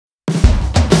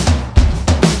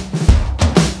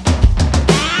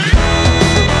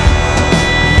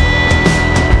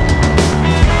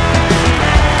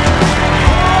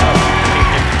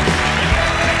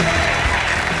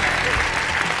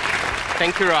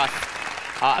Thank you, Ross.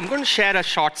 I'm going to share a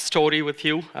short story with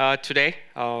you today.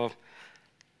 I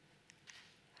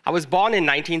was born in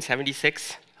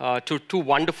 1976 to two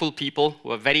wonderful people who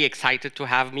were very excited to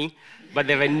have me, but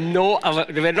they were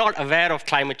not aware of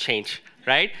climate change,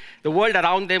 right? The world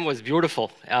around them was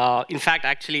beautiful. In fact,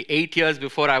 actually, 8 years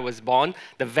before I was born,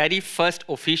 the very first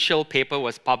official paper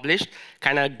was published,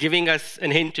 kind of giving us a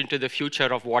hint into the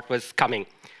future of what was coming.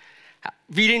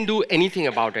 We didn't do anything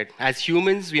about it. As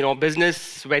humans,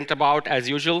 business went about as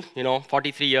usual,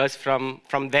 43 years from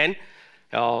then.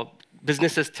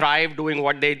 Businesses thrive doing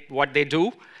what they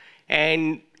do.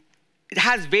 And it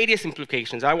has various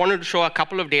implications. I wanted to show a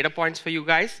couple of data points for you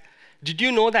guys. Did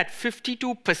you know that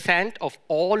 52% of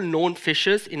all known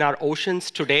fishes in our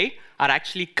oceans today are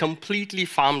actually completely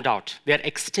farmed out? They're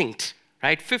extinct,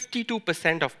 right?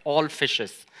 52% of all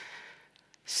fishes.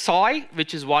 Soy,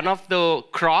 which is one of the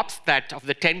crops of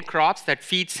the 10 crops that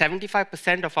feed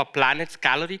 75% of our planet's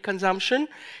calorie consumption,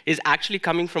 is actually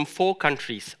coming from 4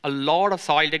 countries. A lot of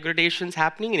soil degradation is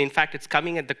happening, and in fact, it's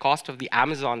coming at the cost of the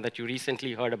Amazon that you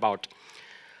recently heard about.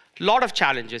 A lot of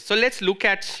challenges. So let's look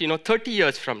at 30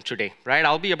 years from today, right?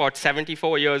 I'll be about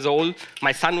 74 years old.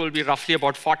 My son will be roughly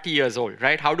about 40 years old,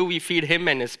 right? How do we feed him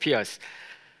and his peers?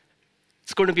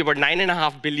 It's going to be about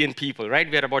 9.5 billion people, right?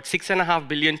 We're about 6.5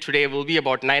 billion today. We'll be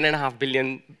about 9.5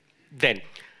 billion then.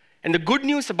 And the good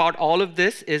news about all of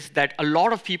this is that a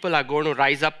lot of people are going to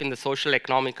rise up in the social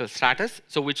economical status,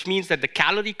 so which means that the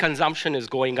calorie consumption is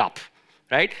going up,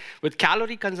 right? With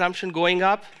calorie consumption going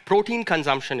up, protein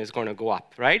consumption is going to go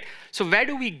up, right? So where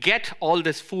do we get all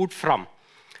this food from?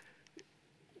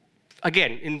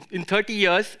 Again, in 30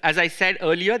 years, as I said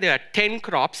earlier, there are 10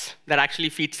 crops that actually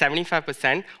feed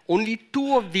 75%. Only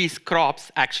 2 of these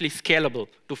crops actually scalable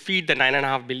to feed the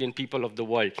 9.5 billion people of the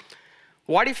world.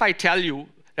 What if I tell you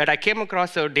that I came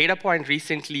across a data point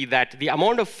recently that the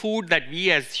amount of food that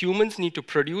we as humans need to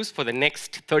produce for the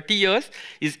next 30 years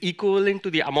is equivalent to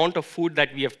the amount of food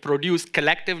that we have produced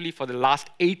collectively for the last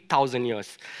 8,000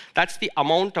 years. That's the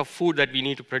amount of food that we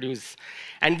need to produce.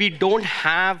 And we don't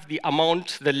have the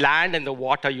amount, the land and the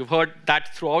water. You've heard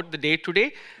that throughout the day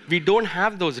today. We don't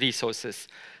have those resources.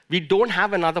 We don't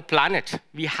have another planet.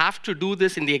 We have to do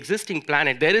this in the existing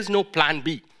planet. There is no plan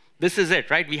B. This is it,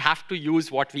 right? We have to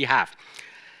use what we have.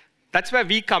 That's where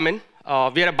we come in.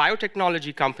 We're a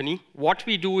biotechnology company. What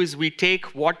we do is we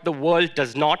take what the world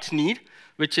does not need,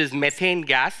 which is methane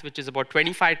gas, which is about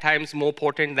 25 times more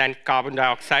potent than carbon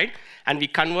dioxide, and we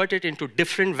convert it into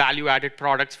different value-added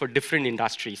products for different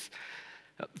industries.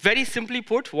 Very simply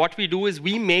put, what we do is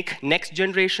we make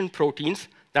next-generation proteins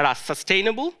that are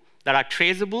sustainable, that are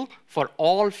traceable for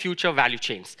all future value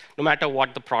chains, no matter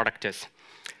what the product is.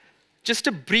 Just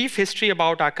a brief history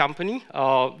about our company.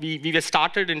 We were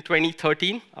started in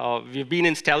 2013. We've been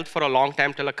in stealth for a long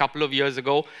time, till a couple of years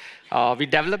ago. We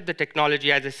developed the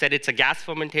technology. As I said, it's a gas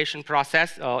fermentation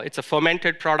process. It's a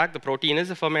fermented product. The protein is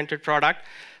a fermented product.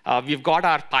 We've got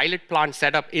our pilot plant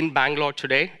set up in Bangalore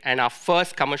today, and our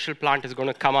first commercial plant is going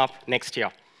to come up next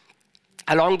year.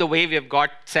 Along the way, we've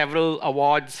got several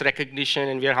awards, recognition,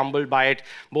 and we're humbled by it,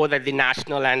 both at the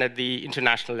national and at the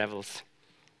international levels.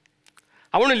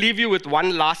 I want to leave you with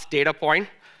one last data point.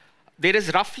 There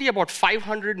is roughly about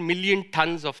 500 million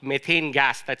tons of methane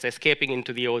gas that's escaping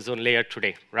into the ozone layer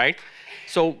today, right?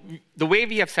 So the way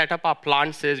we have set up our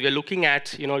plants is we're looking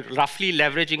at roughly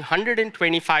leveraging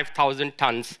 125,000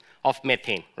 tons of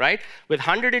methane, right? With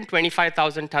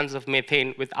 125,000 tons of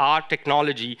methane, with our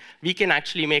technology, we can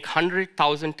actually make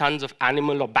 100,000 tons of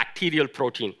animal or bacterial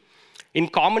protein. In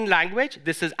common language,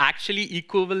 this is actually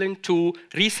equivalent to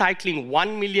recycling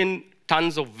 1 million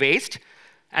tons of waste,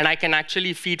 and I can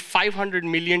actually feed 500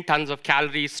 million tons of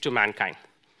calories to mankind.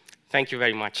 Thank you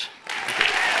very much.